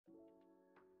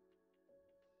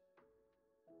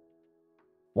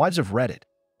Wives of Reddit,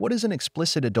 what is an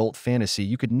explicit adult fantasy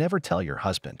you could never tell your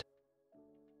husband?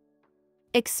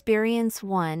 Experience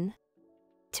 1.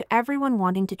 To everyone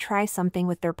wanting to try something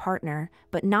with their partner,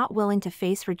 but not willing to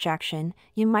face rejection,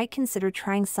 you might consider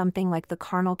trying something like the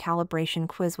carnal calibration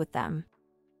quiz with them.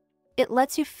 It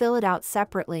lets you fill it out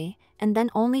separately, and then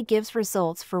only gives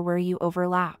results for where you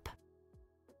overlap.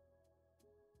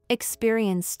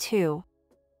 Experience 2.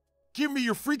 Give me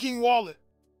your freaking wallet.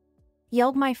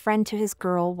 Yelled my friend to his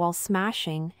girl while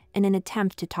smashing, in an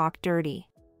attempt to talk dirty.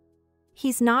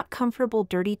 He's not comfortable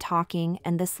dirty talking,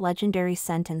 and this legendary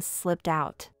sentence slipped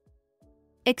out.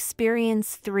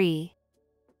 Experience 3.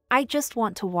 I just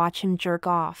want to watch him jerk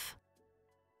off.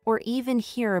 Or even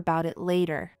hear about it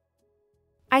later.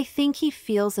 I think he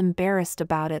feels embarrassed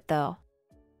about it though.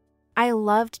 I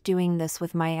loved doing this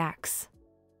with my ex.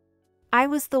 I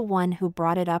was the one who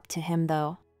brought it up to him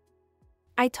though.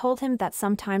 I told him that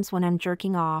sometimes when I'm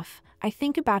jerking off, I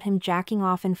think about him jacking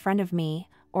off in front of me,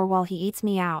 or while he eats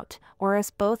me out, or us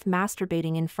both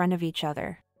masturbating in front of each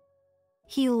other.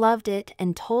 He loved it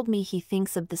and told me he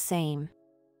thinks of the same.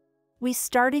 We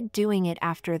started doing it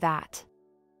after that.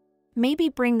 Maybe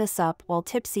bring this up while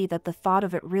tipsy that the thought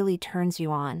of it really turns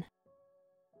you on.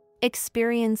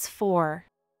 Experience 4.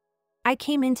 I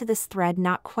came into this thread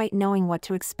not quite knowing what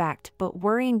to expect, but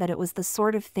worrying that it was the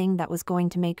sort of thing that was going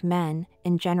to make men,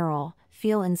 in general,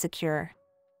 feel insecure.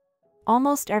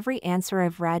 Almost every answer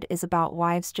I've read is about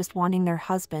wives just wanting their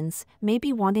husbands,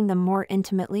 maybe wanting them more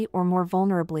intimately or more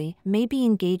vulnerably, maybe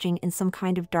engaging in some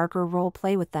kind of darker role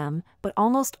play with them, but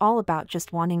almost all about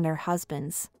just wanting their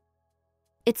husbands.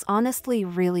 It's honestly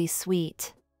really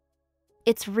sweet.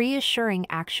 It's reassuring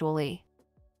actually.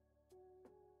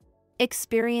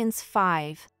 Experience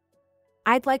 5.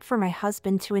 I'd like for my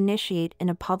husband to initiate in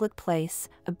a public place,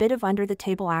 a bit of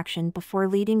under-the-table action before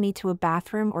leading me to a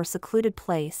bathroom or secluded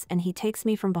place, and he takes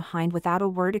me from behind without a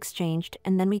word exchanged,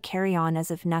 and then we carry on as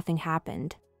if nothing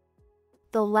happened.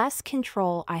 The less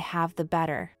control I have, the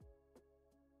better.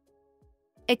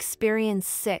 Experience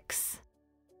 6.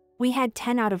 We had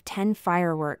 10 out of 10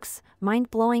 fireworks,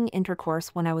 mind-blowing intercourse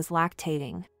when I was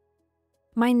lactating.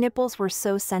 My nipples were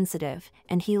so sensitive,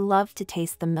 and he loved to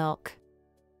taste the milk.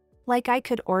 Like I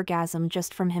could orgasm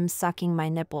just from him sucking my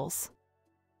nipples.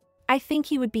 I think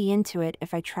he would be into it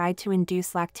if I tried to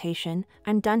induce lactation.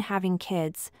 I'm done having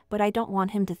kids, but I don't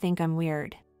want him to think I'm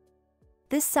weird.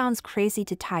 This sounds crazy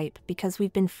to type because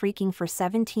we've been freaking for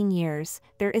 17 years,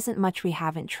 there isn't much we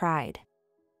haven't tried.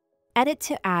 Edit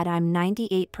to add, I'm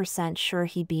 98% sure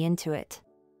he'd be into it.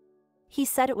 He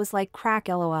said it was like crack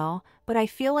lol, but I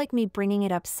feel like me bringing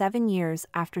it up 7 years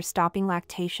after stopping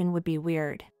lactation would be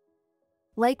weird.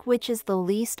 Like, which is the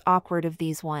least awkward of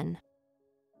these one?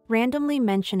 Randomly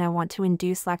mention I want to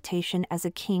induce lactation as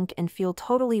a kink and feel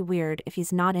totally weird if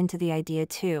he's not into the idea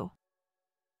too.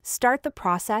 Start the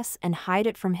process and hide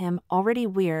it from him, already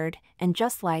weird, and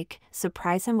just like,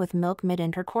 surprise him with milk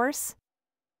mid-intercourse?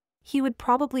 He would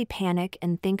probably panic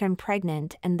and think I'm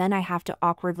pregnant, and then I have to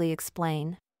awkwardly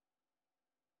explain.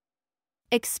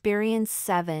 Experience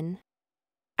 7.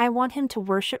 I want him to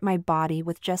worship my body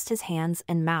with just his hands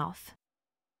and mouth.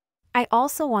 I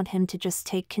also want him to just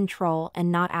take control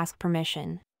and not ask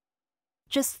permission.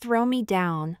 Just throw me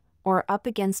down, or up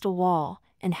against a wall,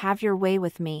 and have your way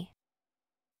with me.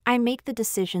 I make the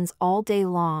decisions all day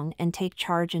long and take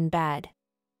charge in bed.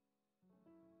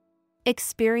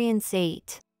 Experience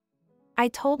 8. I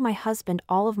told my husband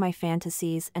all of my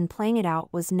fantasies, and playing it out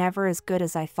was never as good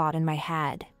as I thought in my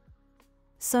head.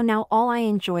 So now all I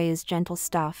enjoy is gentle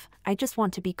stuff. I just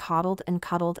want to be coddled and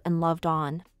cuddled and loved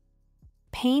on.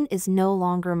 Pain is no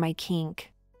longer my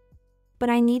kink. But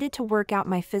I needed to work out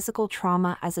my physical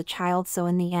trauma as a child, so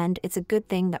in the end it's a good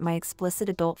thing that my explicit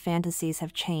adult fantasies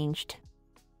have changed.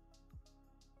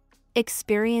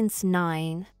 Experience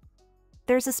 9.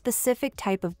 There's a specific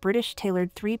type of British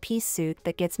tailored 3-piece suit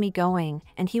that gets me going,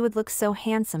 and he would look so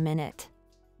handsome in it.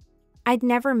 I'd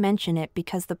never mention it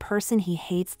because the person he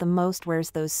hates the most wears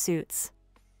those suits.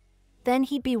 Then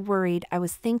he'd be worried I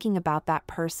was thinking about that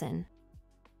person.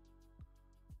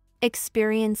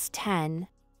 Experience 10.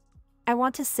 I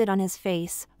want to sit on his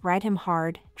face, ride him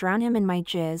hard, drown him in my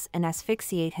jizz, and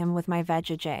asphyxiate him with my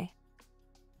veggie.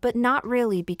 But not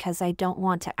really, because I don't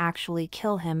want to actually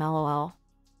kill him lol.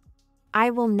 I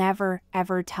will never,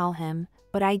 ever tell him,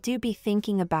 but I do be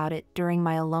thinking about it during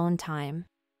my alone time.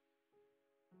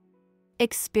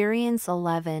 Experience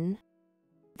 11.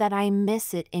 That I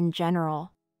miss it in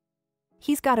general.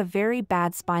 He's got a very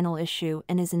bad spinal issue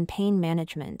and is in pain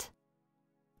management.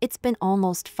 It's been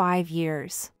almost 5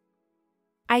 years.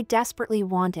 I desperately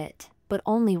want it, but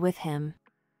only with him.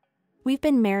 We've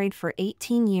been married for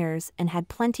 18 years and had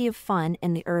plenty of fun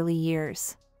in the early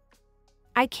years.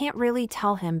 I can't really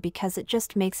tell him because it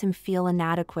just makes him feel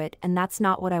inadequate, and that's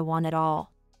not what I want at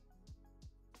all.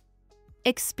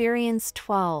 Experience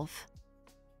 12.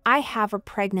 I have a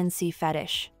pregnancy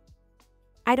fetish.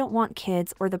 I don't want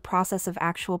kids or the process of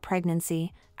actual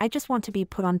pregnancy. I just want to be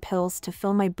put on pills to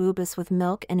fill my boobas with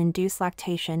milk and induce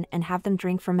lactation and have them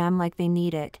drink from them like they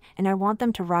need it, and I want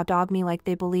them to raw dog me like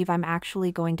they believe I'm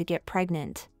actually going to get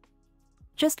pregnant.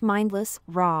 Just mindless,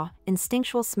 raw,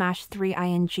 instinctual smash 3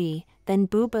 ing, then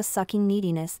booba sucking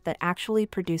neediness that actually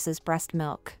produces breast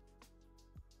milk.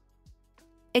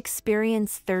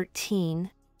 Experience 13.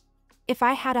 If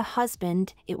I had a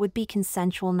husband, it would be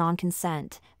consensual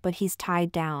non-consent, but he's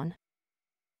tied down.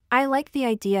 I like the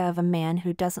idea of a man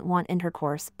who doesn't want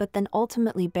intercourse but then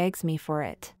ultimately begs me for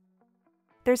it.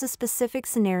 There's a specific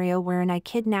scenario wherein I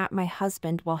kidnap my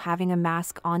husband while having a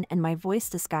mask on and my voice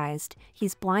disguised.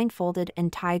 He's blindfolded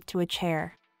and tied to a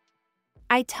chair.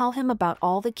 I tell him about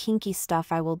all the kinky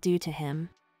stuff I will do to him.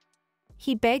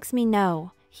 He begs me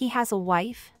no, he has a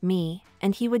wife, me,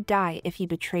 and he would die if he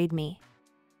betrayed me.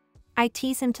 I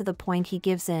tease him to the point he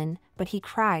gives in, but he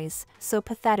cries, so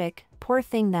pathetic, poor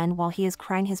thing. Then while he is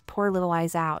crying his poor little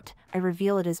eyes out, I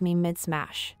reveal it as me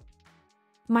mid-smash.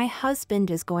 My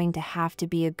husband is going to have to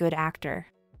be a good actor.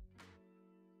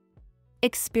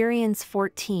 Experience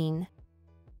 14.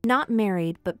 Not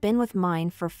married but been with mine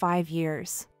for 5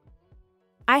 years.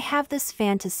 I have this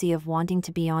fantasy of wanting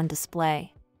to be on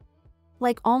display.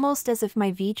 Like almost as if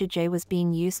my VJJ was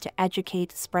being used to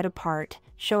educate, spread apart,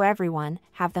 show everyone,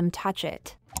 have them touch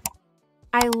it.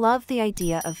 I love the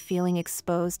idea of feeling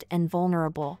exposed and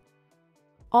vulnerable.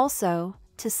 Also,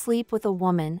 to sleep with a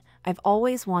woman, I've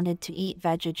always wanted to eat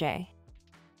VJJ.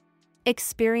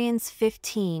 Experience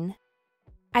 15.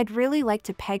 I'd really like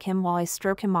to peg him while I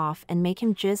stroke him off and make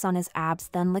him jizz on his abs,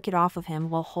 then lick it off of him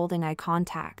while holding eye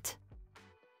contact.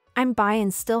 I'm bi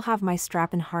and still have my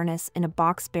strap and harness in a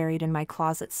box buried in my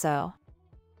closet, so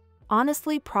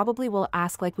honestly probably will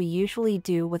ask like we usually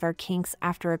do with our kinks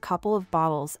after a couple of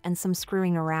bottles and some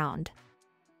screwing around.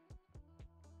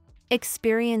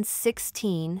 Experience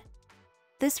 16.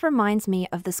 This reminds me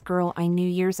of this girl I knew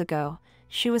years ago.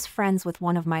 She was friends with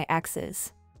one of my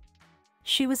exes.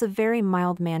 She was a very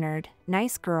mild-mannered,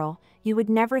 nice girl. You would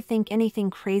never think anything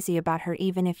crazy about her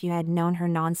even if you had known her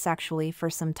non-sexually for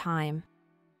some time.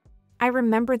 I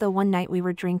remember the one night we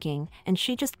were drinking, and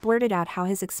she just blurted out how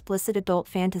his explicit adult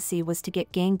fantasy was to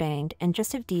get gangbanged and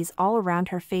just have D's all around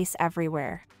her face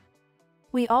everywhere.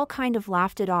 We all kind of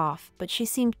laughed it off, but she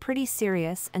seemed pretty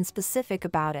serious and specific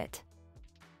about it.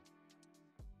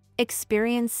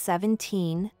 Experience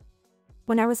 17.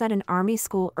 When I was at an army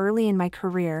school early in my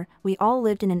career, we all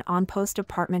lived in an on-post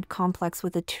apartment complex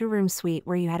with a 2-room suite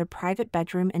where you had a private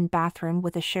bedroom and bathroom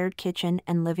with a shared kitchen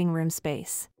and living room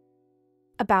space.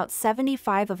 About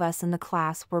 75 of us in the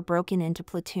class were broken into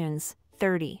platoons,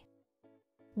 30.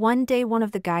 One day one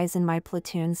of the guys in my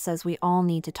platoon says we all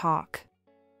need to talk.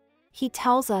 He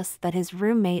tells us that his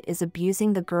roommate is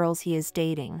abusing the girls he is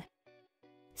dating.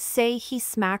 Say he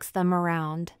smacks them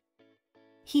around.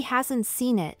 He hasn't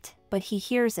seen it, but he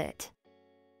hears it.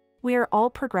 We are all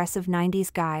progressive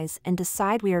 90s guys and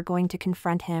decide we are going to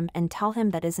confront him and tell him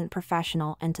that isn't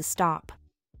professional and to stop.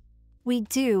 We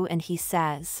do, and he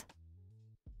says,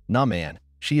 Nah man,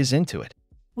 she is into it.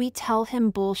 We tell him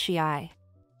bullshit.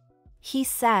 He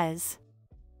says,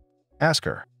 Ask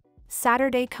her.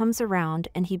 Saturday comes around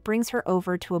and he brings her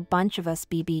over to a bunch of us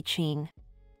BB-ching.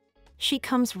 She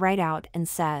comes right out and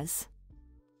says,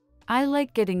 I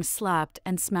like getting slapped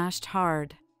and smashed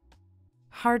hard.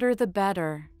 Harder the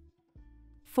better.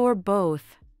 For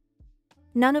both.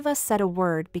 None of us said a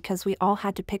word because we all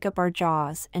had to pick up our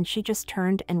jaws, and she just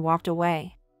turned and walked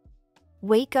away.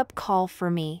 Wake up call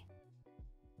for me.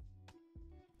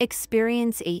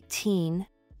 Experience 18.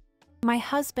 My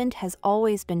husband has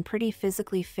always been pretty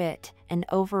physically fit, and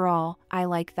overall, I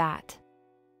like that.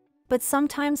 But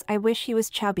sometimes I wish he was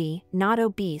chubby, not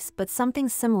obese, but something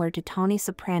similar to Tony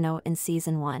Soprano in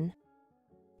season 1.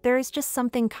 There is just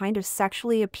something kind of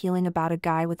sexually appealing about a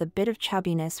guy with a bit of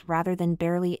chubbiness rather than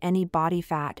barely any body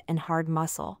fat and hard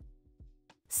muscle.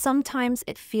 Sometimes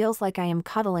it feels like I am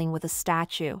cuddling with a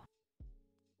statue.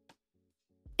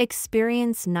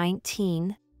 Experience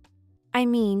 19. I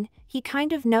mean, he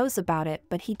kind of knows about it,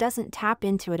 but he doesn't tap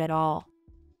into it at all.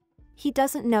 He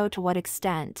doesn't know to what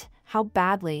extent, how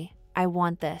badly, I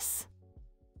want this.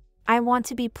 I want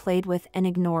to be played with and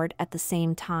ignored at the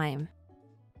same time.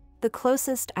 The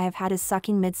closest I have had is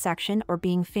sucking midsection or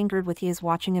being fingered with he is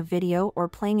watching a video or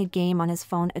playing a game on his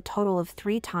phone a total of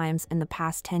 3 times in the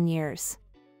past 10 years.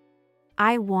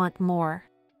 I want more.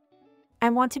 I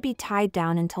want to be tied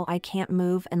down until I can't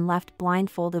move and left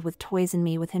blindfolded with toys in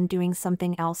me with him doing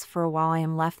something else for a while I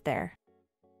am left there.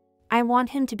 I want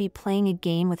him to be playing a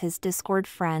game with his Discord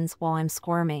friends while I'm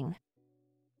squirming.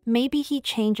 Maybe he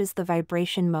changes the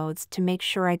vibration modes to make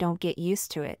sure I don't get used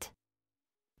to it.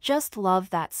 Just love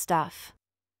that stuff.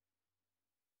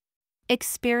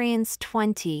 Experience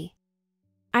 20.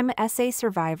 I'm an SA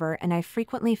survivor and I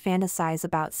frequently fantasize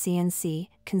about CNC,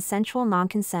 consensual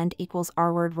non-consent equals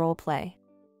R-word roleplay.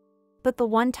 But the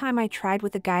one time I tried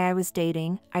with the guy I was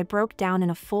dating, I broke down in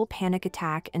a full panic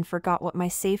attack and forgot what my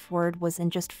safe word was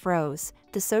and just froze,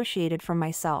 dissociated from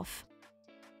myself.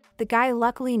 The guy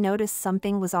luckily noticed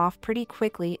something was off pretty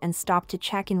quickly and stopped to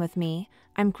check in with me.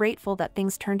 I'm grateful that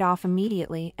things turned off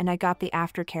immediately and I got the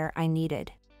aftercare I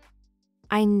needed.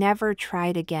 I never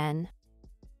tried again.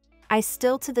 I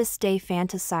still to this day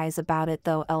fantasize about it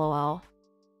though, lol.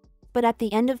 But at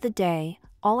the end of the day,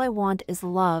 all I want is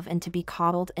love and to be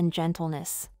coddled and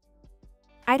gentleness.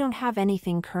 I don't have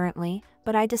anything currently,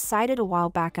 but I decided a while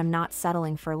back I'm not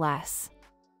settling for less.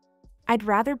 I'd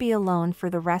rather be alone for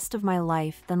the rest of my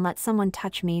life than let someone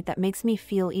touch me that makes me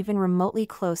feel even remotely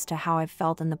close to how I've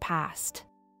felt in the past.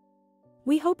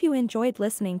 We hope you enjoyed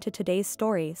listening to today's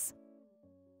stories.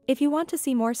 If you want to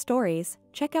see more stories,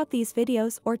 check out these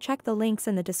videos or check the links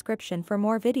in the description for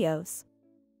more videos.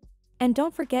 And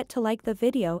don't forget to like the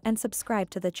video and subscribe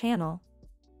to the channel.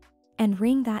 And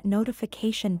ring that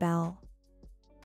notification bell.